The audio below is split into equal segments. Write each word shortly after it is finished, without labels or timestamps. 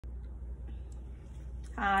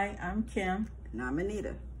Hi, I'm Kim. And I'm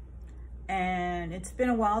Anita. And it's been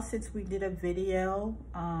a while since we did a video,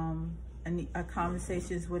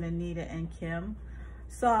 conversations with Anita and Kim.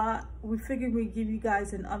 So we figured we'd give you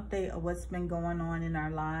guys an update of what's been going on in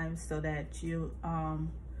our lives so that you'll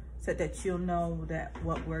know that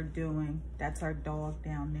what we're doing. That's our dog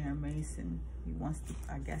down there, Mason. He wants to,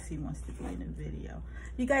 I guess he wants to be in the video.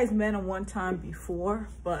 You guys met him one time before,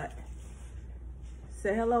 but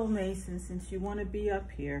say hello, Mason, since you want to be up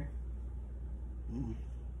here.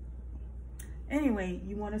 Anyway,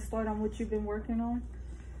 you want to start on what you've been working on?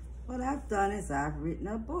 What I've done is I've written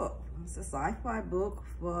a book. It's a sci-fi book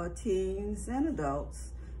for teens and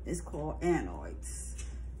adults. It's called Anoids.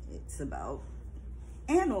 It's about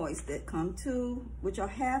anoids that come to, which are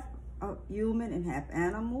half human and half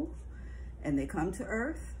animal, and they come to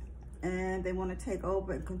Earth and they want to take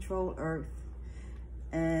over and control Earth.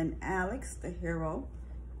 And Alex, the hero,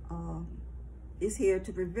 is here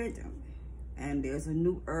to prevent them. And there's a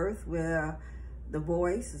new Earth where the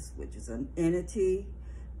Voice, which is an entity,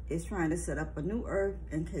 is trying to set up a new Earth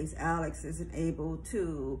in case Alex isn't able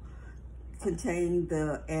to contain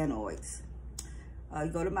the anoids. You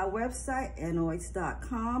go to my website,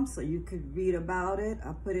 anoids.com, so you could read about it.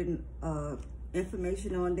 I put in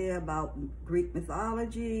information on there about Greek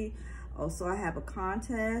mythology. Also, I have a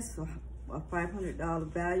contest for a $500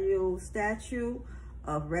 value statue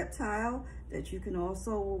of reptile that you can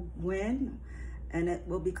also win, and it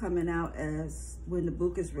will be coming out as when the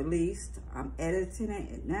book is released. I'm editing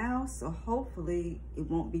it now, so hopefully it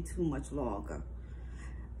won't be too much longer.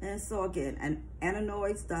 And so again,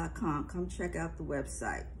 anoids.com, come check out the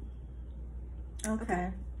website.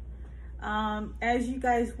 Okay. As you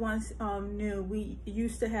guys once knew, we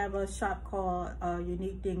used to have a shop called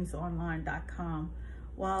uniquethingsonline.com.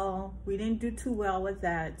 Well, we didn't do too well with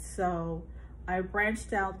that, so I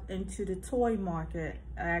branched out into the toy market,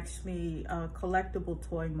 actually a collectible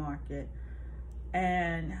toy market.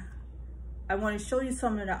 And I want to show you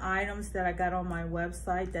some of the items that I got on my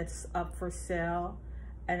website that's up for sale.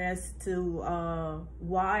 And as to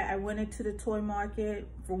why I went into the toy market,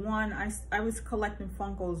 for one, I was collecting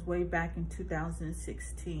Funkos way back in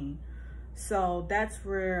 2016. So that's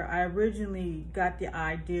where I originally got the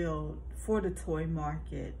idea for the toy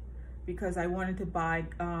market, because I wanted to buy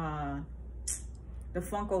the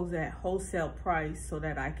Funkos at wholesale price so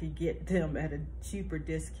that I could get them at a cheaper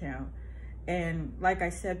discount. And like I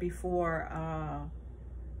said before,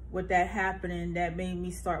 with that happening, that made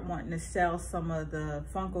me start wanting to sell some of the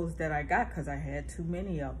Funkos that I got because I had too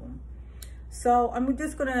many of them. So I'm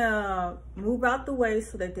just gonna move out the way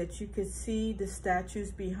so that you can see the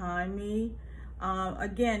statues behind me.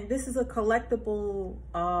 Again, this is a collectible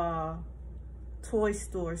toy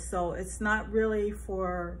store, so it's not really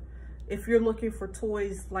for, if you're looking for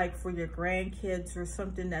toys like for your grandkids or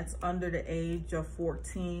something that's under the age of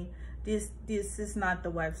 14, this is not the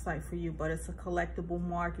website for you. But it's a collectible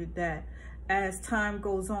market that as time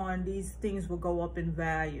goes on, these things will go up in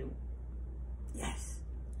value. Yes.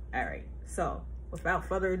 All right, so without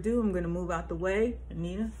further ado, I'm going to move out the way.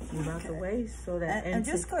 Anita, move out the way so that... And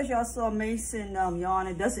just because y'all saw Mason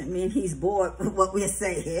yawning doesn't mean he's bored with what we're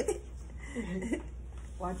saying.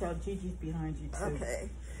 Watch out, Gigi's behind you too. Okay.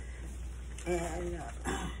 And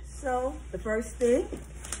so the first thing,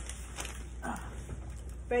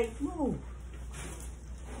 Faith, move.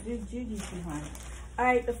 Gigi's behind. All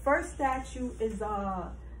right, the first statue is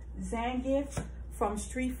Zangief from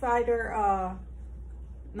Street Fighter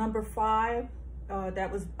number 5. That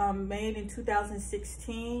was made in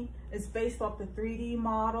 2016. It's based off the 3D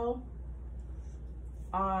model.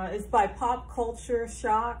 It's by Pop Culture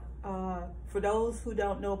Shock. For those who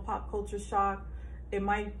don't know Pop Culture Shock, it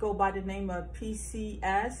might go by the name of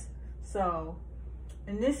PCS. So,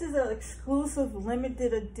 and this is an exclusive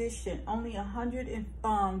limited edition. Only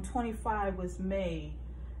 125 was made.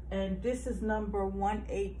 And this is number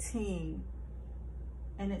 118.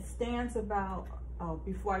 And it stands about,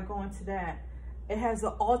 before I go into that, it has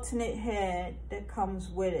an alternate head that comes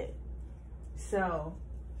with it. So,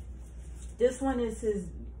 this one is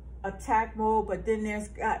his attack mode, but then there's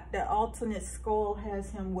got the alternate skull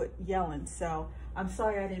has him with yelling. So I'm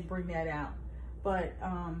sorry I didn't bring that out, but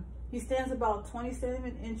he stands about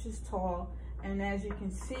 27 inches tall, and as you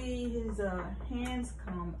can see, his hands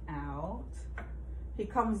come out.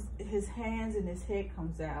 His hands and his head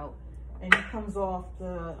comes out, and he comes off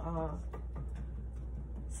the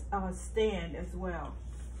stand as well.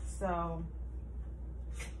 So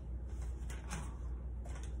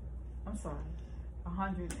I'm sorry,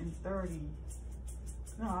 130.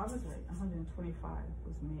 No, I was right. 125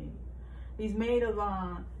 was made. He's made of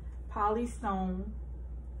polystone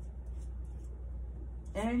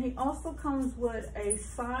And he also comes with a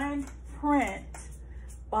signed print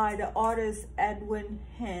by the artist Edwin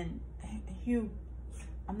Hugh.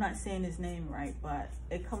 I'm not saying his name right, but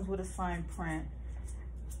it comes with a signed print.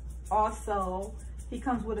 Also, he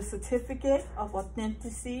comes with a certificate of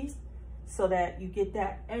authenticity, so that you get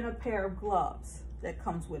that, and a pair of gloves that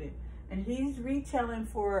comes with it. And he's retailing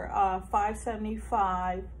for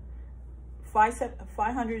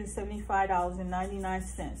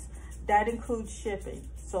 $575.99. That includes shipping.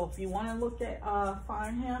 So if you want to look at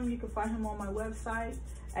find him, you can find him on my website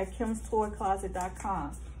at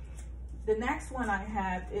kimstoycloset.com. The next one I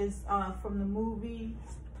have is from the movie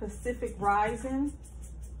Pacific Rising,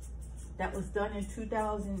 that was done in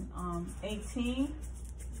 2018.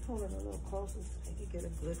 Hold it a little closer so you get a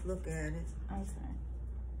good look at it. Okay.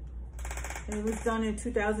 And it was done in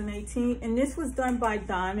 2018, and this was done by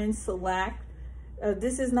Diamond Select.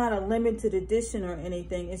 This is not a limited edition or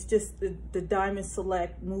anything. It's just the Diamond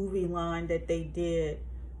Select movie line that they did,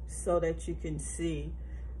 so that you can see.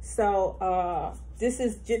 So this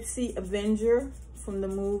is Gypsy Avenger from the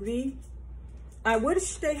movie. I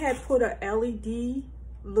wish they had put a LED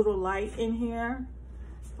little light in here,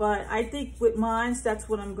 but I think with mine, that's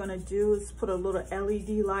what I'm gonna do, is put a little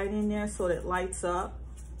LED light in there so that it lights up,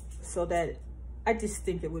 so that I just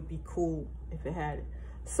think it would be cool if it had it.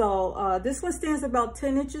 So this one stands about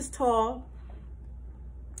 10 inches tall.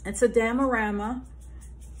 It's a diorama,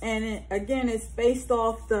 and again, it's based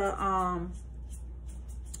off the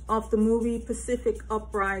movie Pacific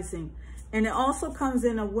Uprising. And it also comes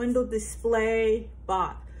in a window display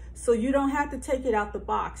box. So you don't have to take it out the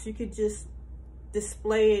box. You could just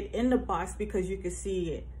display it in the box because you can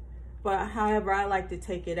see it. But however, I like to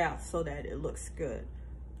take it out so that it looks good.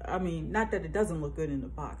 I mean, not that it doesn't look good in the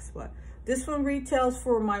box, but this one retails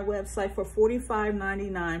for my website for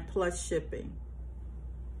 $45.99 plus shipping.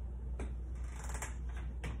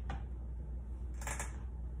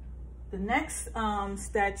 The next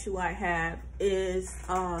statue I have is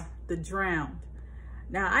the Drowned.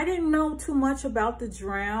 Now, I didn't know too much about the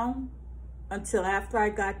Drowned until after I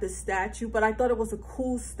got the statue, but I thought it was a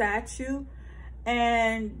cool statue.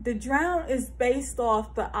 And the Drowned is based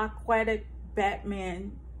off the Aquatic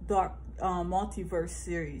Batman Dark Multiverse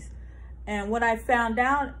series. And what I found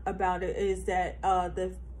out about it is that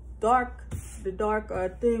the dark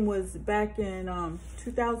thing was back in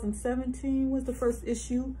 2017 was the first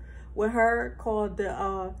issue with her, called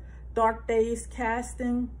the Dark Days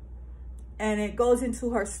Casting. And it goes into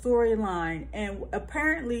her storyline. And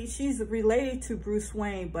apparently she's related to Bruce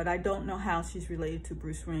Wayne, but I don't know how she's related to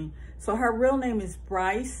Bruce Wayne. So her real name is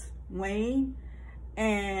Bryce Wayne.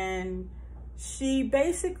 And she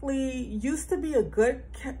basically used to be a good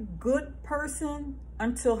person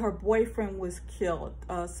until her boyfriend was killed.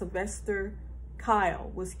 Sylvester Kyle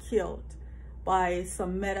was killed by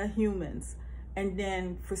some metahumans. And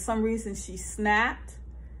then for some reason she snapped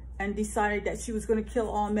and decided that she was going to kill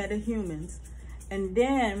all metahumans. And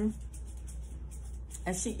then,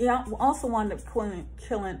 and she also wound up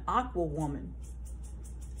killing Aqua Woman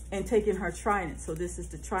and taking her trident. So this is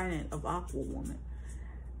the trident of Aqua Woman.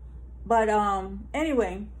 But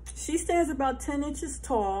anyway, she stands about 10 inches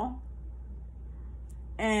tall.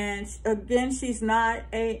 And again, she's not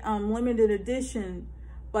a limited edition,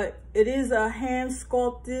 but it is a hand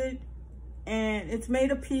sculpted, and it's made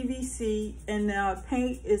of PVC, and the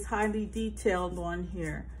paint is highly detailed on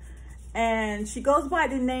here. And she goes by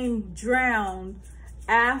the name Drowned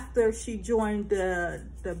after she joined the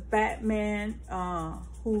Batman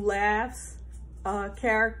Who Laughs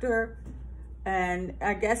character. And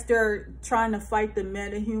I guess they're trying to fight the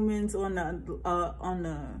metahumans on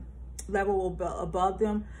the level above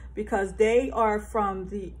them, because they are from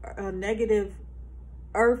the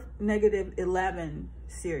Earth Negative 11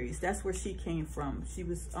 series. That's where she came from. She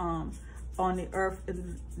was on the Earth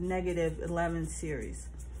Negative 11 series.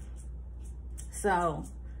 So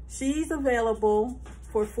she's available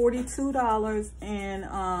for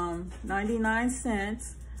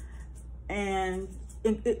 $42.99, and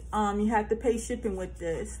you have to pay shipping with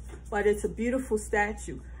this, but it's a beautiful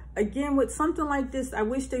statue. Again, with something like this, I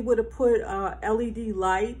wish they would have put LED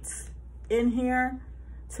lights in here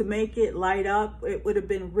to make it light up. It would have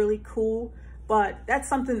been really cool, but that's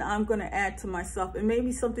something that I'm going to add to myself, and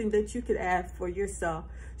maybe something that you could add for yourself.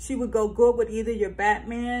 She would go good with either your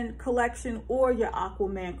Batman collection or your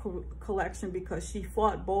Aquaman collection, because she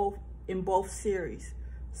fought both in both series.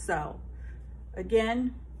 So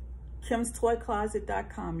again,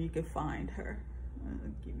 kimstoycloset.com, you can find her.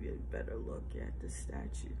 I'll give you a better look at the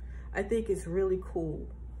statue. I think it's really cool.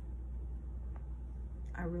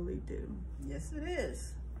 I really do. Yes, it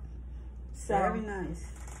is. So, very nice.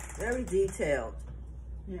 Very detailed.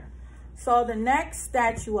 Yeah. So the next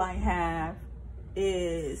statue I have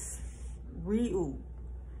is Ryu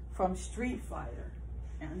from Street Fighter.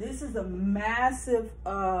 And this is a massive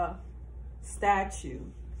statue.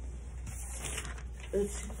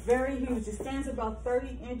 It's very huge. It stands about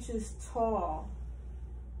 30 inches tall.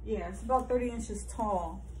 Yeah, it's about 30 inches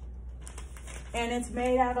tall. And it's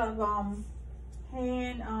made out of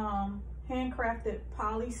handcrafted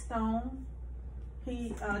polystone.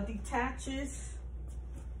 He detaches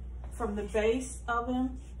from the base of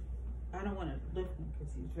him. I don't want to lift him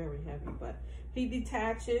because he's very heavy, but he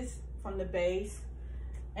detaches from the base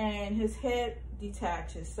and his head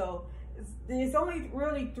detaches. So there's only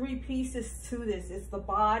really 3 pieces to this. It's the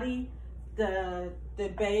body, the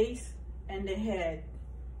base, and the head.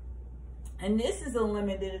 And this is a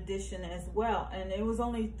limited edition as well. And it was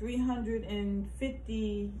only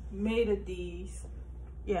 350 made of these.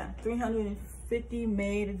 Yeah, 350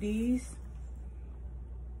 made of these.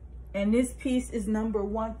 And this piece is number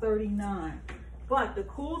 139. But the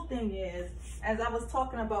cool thing is, as I was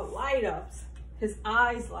talking about light ups, his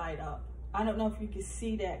eyes light up. I don't know if you can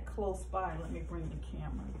see that close by. Let me bring the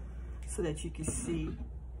camera so that you can see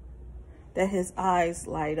that his eyes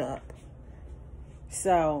light up.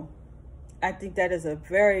 So I think that is a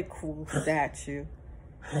very cool statue.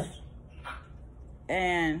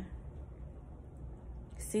 And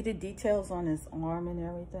see the details on his arm and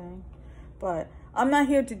everything. But I'm not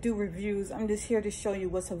here to do reviews. I'm just here to show you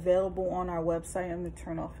what's available on our website. I'm going to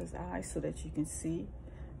turn off his eyes so that you can see.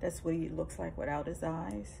 That's what he looks like without his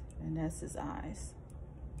eyes. And that's his eyes.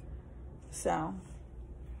 So,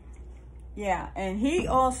 yeah. And he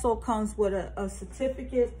also comes with a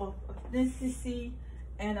certificate of authenticity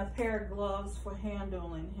and a pair of gloves for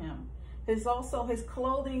handling him. His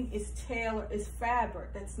clothing is tailored, is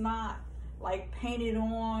fabric. That's not like painted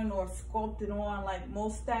on or sculpted on like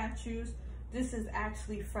most statues. This is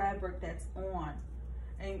actually fabric that's on.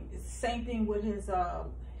 And same thing with his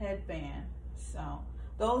headband. So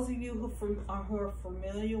those of you who are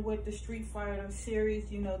familiar with the Street Fighter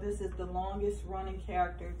series, you know this is the longest running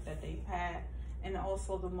character that they've had, and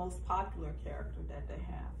also the most popular character that they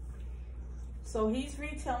have. So he's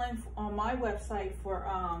retailing on my website for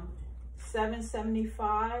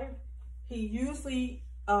 $7.75. He usually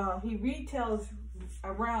he retails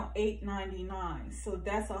around $8.99. So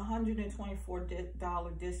that's a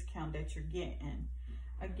 $124 discount that you're getting.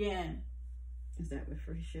 Again, is that with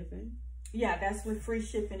free shipping? Yeah, that's with free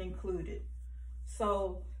shipping included.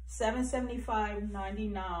 So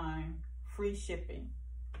 $7.75.99 free shipping.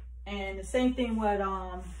 And the same thing with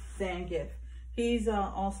Zangief. He's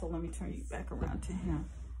also, let me turn you back around to him.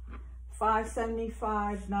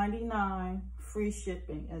 $5.75.99 free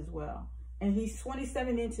shipping as well. And he's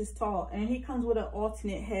 27 inches tall, and he comes with an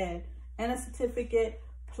alternate head and a certificate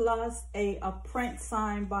plus a print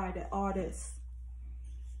signed by the artist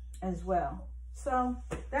as well. So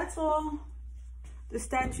that's all the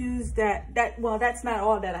statues well, that's not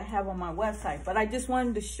all that I have on my website, but I just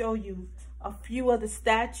wanted to show you a few of the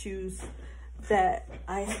statues that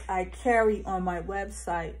I carry on my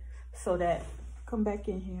website, so that, come back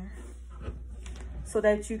in here, so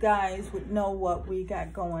that you guys would know what we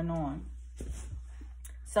got going on.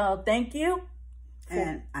 So thank you.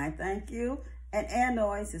 And I thank you. And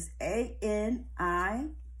Anoids is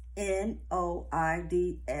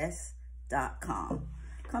ANINOIDS.com.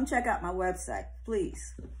 Come check out my website,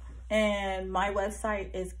 please. And my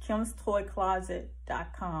website is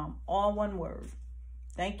kimstoycloset.com. All one word.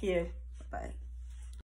 Thank you. Bye.